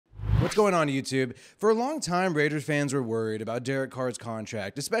What's going on, YouTube? For a long time, Raiders fans were worried about Derek Carr's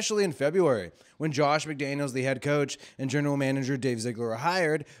contract, especially in February. When Josh McDaniels, the head coach, and general manager Dave Ziegler were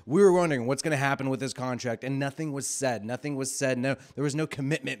hired, we were wondering what's going to happen with his contract, and nothing was said. Nothing was said. No, there was no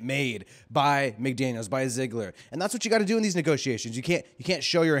commitment made by McDaniels, by Ziegler. And that's what you got to do in these negotiations. You can't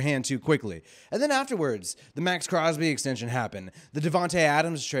show your hand too quickly. And then afterwards, the Max Crosby extension happened. The Davante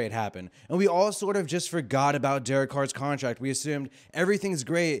Adams trade happened. And we all sort of just forgot about Derek Carr's contract. We assumed everything's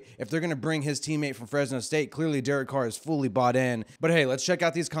great if they're going to bring his teammate from Fresno State. Clearly, Derek Carr is fully bought in. But hey, let's check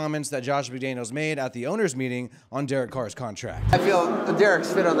out these comments that Josh McDaniels made at the owners' meeting on Derek Carr's contract. I feel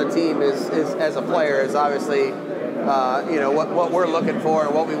Derek's fit on the team is as a player is obviously, what we're looking for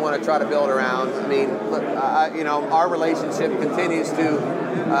and what we want to try to build around. I mean, our relationship continues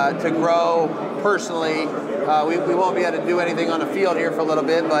to grow personally. We won't be able to do anything on the field here for a little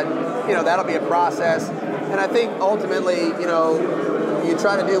bit, but that'll be a process. And I think ultimately, you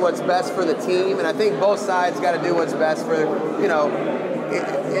try to do what's best for the team, and I think both sides got to do what's best for,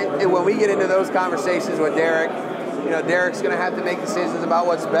 when we get into those conversations with Derek, Derek's going to have to make decisions about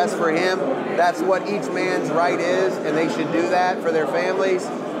what's best for him. That's what each man's right is, and they should do that for their families.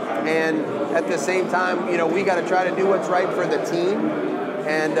 And at the same time, we got to try to do what's right for the team.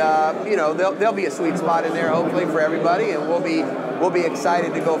 And there'll be a sweet spot in there, hopefully, for everybody, and we'll be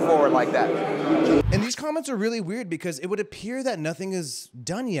excited to go forward like that. And these comments are really weird because it would appear that nothing is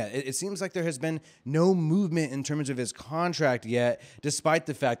done yet. It seems like there has been no movement in terms of his contract yet, despite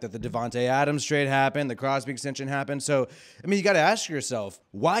the fact that the Davante Adams trade happened, the Crosby extension happened. So, I mean, you got to ask yourself,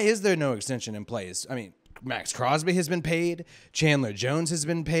 why is there no extension in place? I mean, Max Crosby has been paid. Chandler Jones has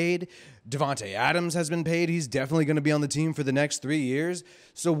been paid. Davante Adams has been paid. He's definitely going to be on the team for the next 3 years.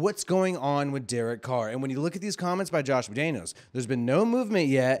 So what's going on with Derek Carr? And when you look at these comments by Josh McDaniels, there's been no movement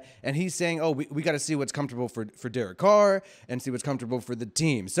yet. And he's saying, oh, we got to see what's comfortable for Derek Carr and see what's comfortable for the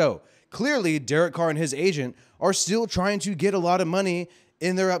team. So clearly, Derek Carr and his agent are still trying to get a lot of money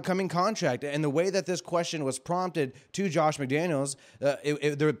in their upcoming contract. And the way that this question was prompted to Josh McDaniels,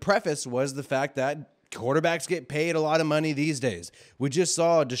 the preface was the fact that quarterbacks get paid a lot of money these days. We just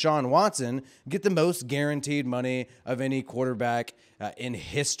saw Deshaun Watson get the most guaranteed money of any quarterback in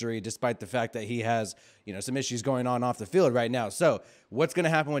history, despite the fact that he has, some issues going on off the field right now. So what's going to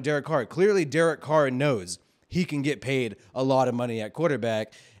happen with Derek Carr? Clearly, Derek Carr knows he can get paid a lot of money at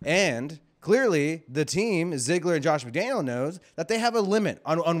quarterback, and clearly, the team, Ziegler and Josh McDaniels, knows that they have a limit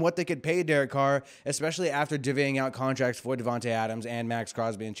on what they could pay Derek Carr, especially after divvying out contracts for Davante Adams and Max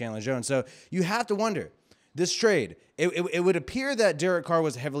Crosby and Chandler Jones. So you have to wonder, this trade, it would appear that Derek Carr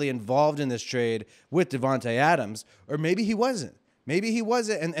was heavily involved in this trade with Davante Adams, or maybe he wasn't. Maybe he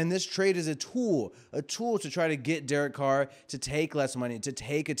wasn't, and this trade is a tool to try to get Derek Carr to take less money, to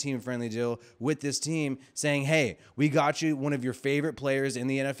take a team-friendly deal with this team, saying, hey, we got you one of your favorite players in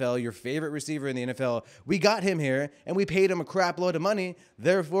the NFL, your favorite receiver in the NFL. We got him here, and we paid him a crap load of money.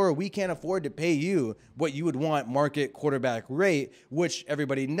 Therefore, we can't afford to pay you what you would want market quarterback rate, which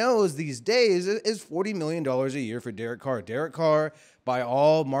everybody knows these days is $40 million a year for Derek Carr. Derek Carr, by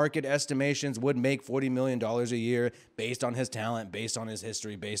all market estimations, would make $40 million a year based on his talent, based on his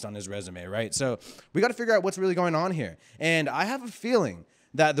history, based on his resume, right? So we got to figure out what's really going on here. And I have a feeling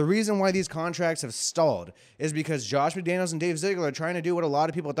that the reason why these contracts have stalled is because Josh McDaniels and Dave Ziegler are trying to do what a lot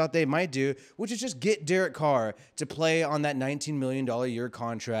of people thought they might do, which is just get Derek Carr to play on that $19 million a year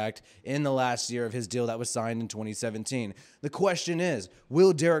contract in the last year of his deal that was signed in 2017. The question is,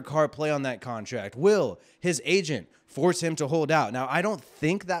 will Derek Carr play on that contract? Will his agent force him to hold out? Now, I don't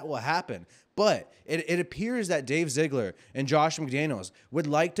think that will happen, but it appears that Dave Ziegler and Josh McDaniels would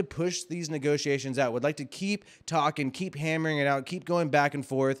like to push these negotiations out, would like to keep talking, keep hammering it out, keep going back and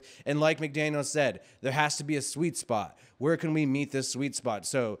forth. And like McDaniels said, there has to be a sweet spot. Where can we meet this sweet spot?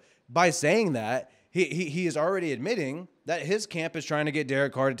 So by saying that, he is already admitting that his camp is trying to get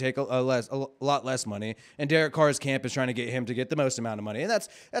Derek Carr to take a lot less money, and Derek Carr's camp is trying to get him to get the most amount of money. And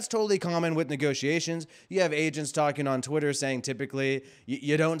that's totally common with negotiations. You have agents talking on Twitter saying typically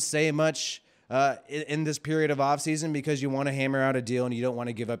you don't say much in this period of offseason because you want to hammer out a deal and you don't want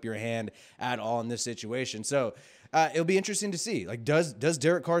to give up your hand at all in this situation. So it'll be interesting to see. Like, does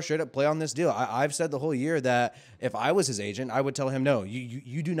Derek Carr straight up play on this deal? I've said the whole year that if I was his agent, I would tell him, no,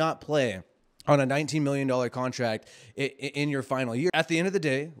 you do not play on a $19 million contract in your final year. At the end of the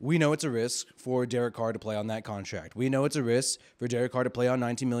day, we know it's a risk for Derek Carr to play on that contract. We know it's a risk for Derek Carr to play on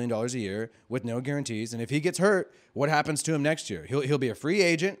 $19 million a year with no guarantees. And if he gets hurt, what happens to him next year? He'll be a free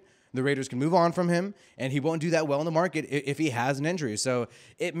agent. The Raiders can move on from him, and he won't do that well in the market if he has an injury. So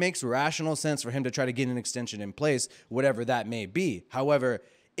it makes rational sense for him to try to get an extension in place, whatever that may be. However,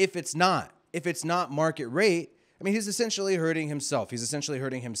 if it's not market rate, I mean, he's essentially hurting himself. He's essentially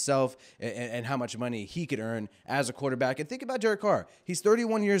hurting himself and how much money he could earn as a quarterback. And think about Derek Carr. He's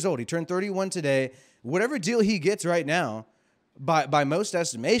 31 years old. He turned 31 today. Whatever deal he gets right now, by most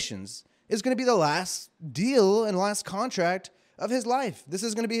estimations, is going to be the last deal and last contract of his life. This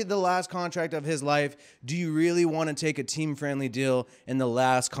is going to be the last contract of his life. Do you really want to take a team-friendly deal in the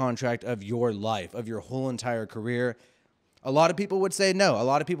last contract of your life, of your whole entire career? A lot of people would say no. A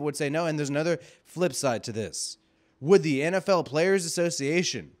lot of people would say no. And there's another flip side to this. Would the NFL Players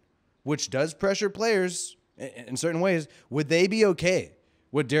Association, which does pressure players in certain ways, would they be okay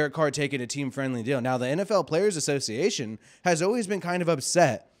with Derek Carr taking a team-friendly deal? Now, the NFL Players Association has always been kind of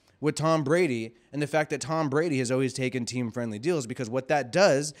upset with Tom Brady and the fact that Tom Brady has always taken team-friendly deals, because what that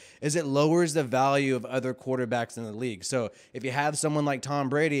does is it lowers the value of other quarterbacks in the league. So if you have someone like Tom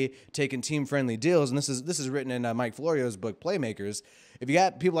Brady taking team-friendly deals, and this is written in Mike Florio's book, Playmakers, if you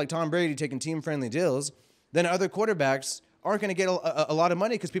got people like Tom Brady taking team-friendly deals, then other quarterbacks aren't going to get a lot of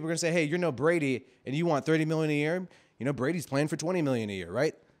money, because people are going to say, hey, you're no Brady and you want $30 million a year. You know, Brady's playing for $20 million a year,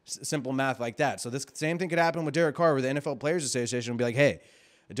 right? Simple math like that. So this same thing could happen with Derek Carr, where the NFL Players Association will be like, hey,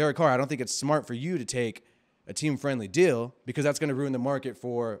 Derek Carr, I don't think it's smart for you to take a team-friendly deal, because that's going to ruin the market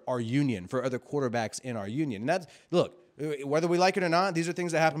for our union, for other quarterbacks in our union. And that's, look, whether we like it or not, these are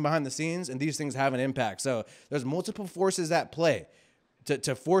things that happen behind the scenes, and these things have an impact. So there's multiple forces at play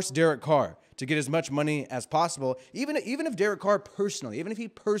to force Derek Carr to get as much money as possible, even if Derek Carr personally, even if he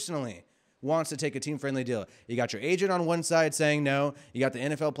personally wants to take a team-friendly deal. You got your agent on one side saying no. You got the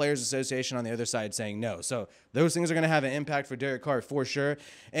NFL Players Association on the other side saying no. So those things are going to have an impact for Derek Carr for sure.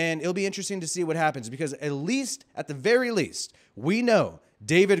 And it'll be interesting to see what happens, because at the very least, we know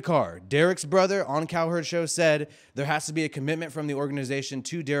David Carr, Derek's brother, on Cowherd Show, said there has to be a commitment from the organization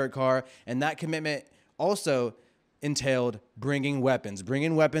to Derek Carr, and that commitment also entailed bringing in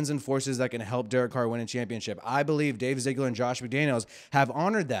weapons and forces that can help Derek Carr win a championship. I believe Dave Ziegler and Josh McDaniels have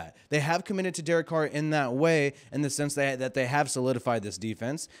honored that. They have committed to Derek Carr in that way, in the sense that they have solidified this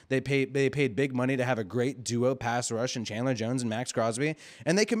defense. They paid big money to have a great duo pass rush in Chandler Jones and Max Crosby,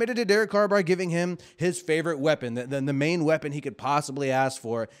 and they committed to Derek Carr by giving him his favorite weapon, the main weapon he could possibly ask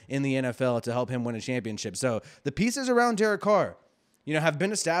for in the NFL to help him win a championship. So the pieces around Derek Carr, have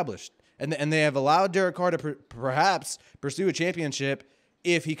been established. And they have allowed Derek Carr to perhaps pursue a championship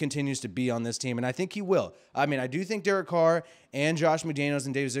if he continues to be on this team. And I think he will. I mean, I do think Derek Carr and Josh McDaniels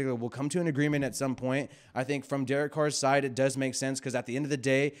and Dave Ziegler will come to an agreement at some point. I think from Derek Carr's side, it does make sense, because at the end of the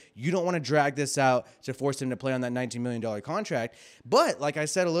day, you don't want to drag this out to force him to play on that $19 million contract. But like I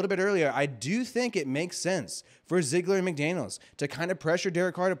said a little bit earlier, I do think it makes sense for Ziegler and McDaniels to kind of pressure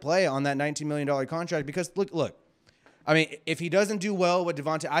Derek Carr to play on that $19 million contract, because look, I mean, if he doesn't do well with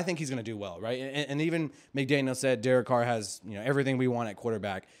Devontae, I think he's going to do well, right? And even McDaniel said Derek Carr has everything we want at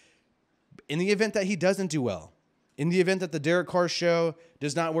quarterback. In the event that he doesn't do well, in the event that the Derek Carr show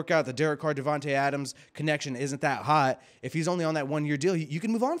does not work out, the Derek Carr Devontae Adams connection isn't that hot, if he's only on that 1 year deal, you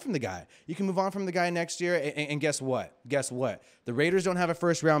can move on from the guy. You can move on from the guy next year. And guess what? The Raiders don't have a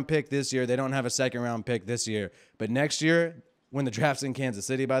first-round pick this year. They don't have a second-round pick this year. But next year, when the draft's in Kansas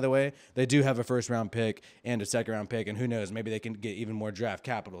City, by the way, they do have a first-round pick and a second-round pick, and who knows, maybe they can get even more draft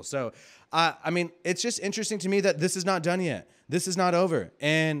capital. So, I mean, it's just interesting to me that this is not done yet. This is not over,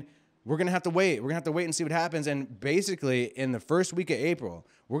 and we're going to have to wait. We're going to have to wait and see what happens, and basically, in the first week of April,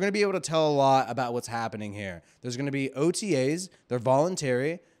 we're going to be able to tell a lot about what's happening here. There's going to be OTAs. They're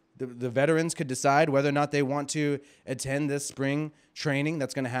voluntary. The veterans could decide whether or not they want to attend this spring training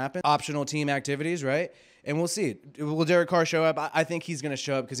that's going to happen. Optional team activities, right? And we'll see. Will Derek Carr show up? I think he's going to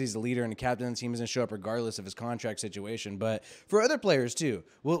show up, because he's the leader and the captain of the team. He's going to show up regardless of his contract situation. But for other players, too,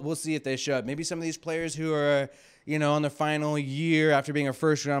 we'll see if they show up. Maybe some of these players who are, on their final year after being a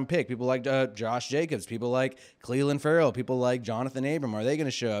first-round pick, people like Josh Jacobs, people like Cleveland Farrell, people like Jonathan Abram, are they going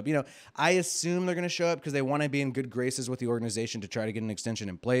to show up? I assume they're going to show up because they want to be in good graces with the organization to try to get an extension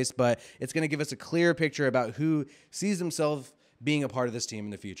in place. But it's going to give us a clear picture about who sees themselves being a part of this team in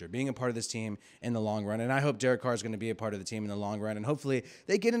the future, being a part of this team in the long run. And I hope Derek Carr is going to be a part of the team in the long run. And hopefully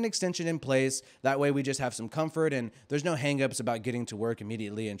they get an extension in place. That way we just have some comfort, and there's no hangups about getting to work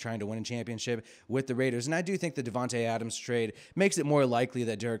immediately and trying to win a championship with the Raiders. And I do think the Devontae Adams trade makes it more likely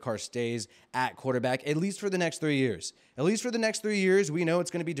that Derek Carr stays at quarterback, at least for the next 3 years. At least for the next 3 years, we know it's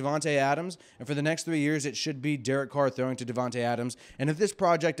going to be Devontae Adams. And for the next 3 years, it should be Derek Carr throwing to Devontae Adams. And if this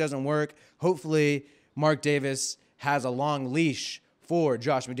project doesn't work, hopefully Mark Davis has a long leash for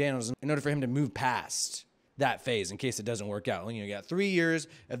Josh McDaniels in order for him to move past that phase in case it doesn't work out. You got 3 years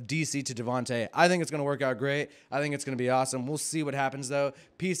of DC to Devontae. I think it's going to work out great. I think it's going to be awesome. We'll see what happens, though.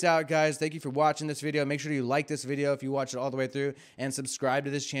 Peace out, guys. Thank you for watching this video. Make sure you like this video if you watch it all the way through, and subscribe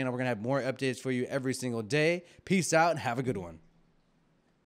to this channel. We're going to have more updates for you every single day. Peace out, and have a good one.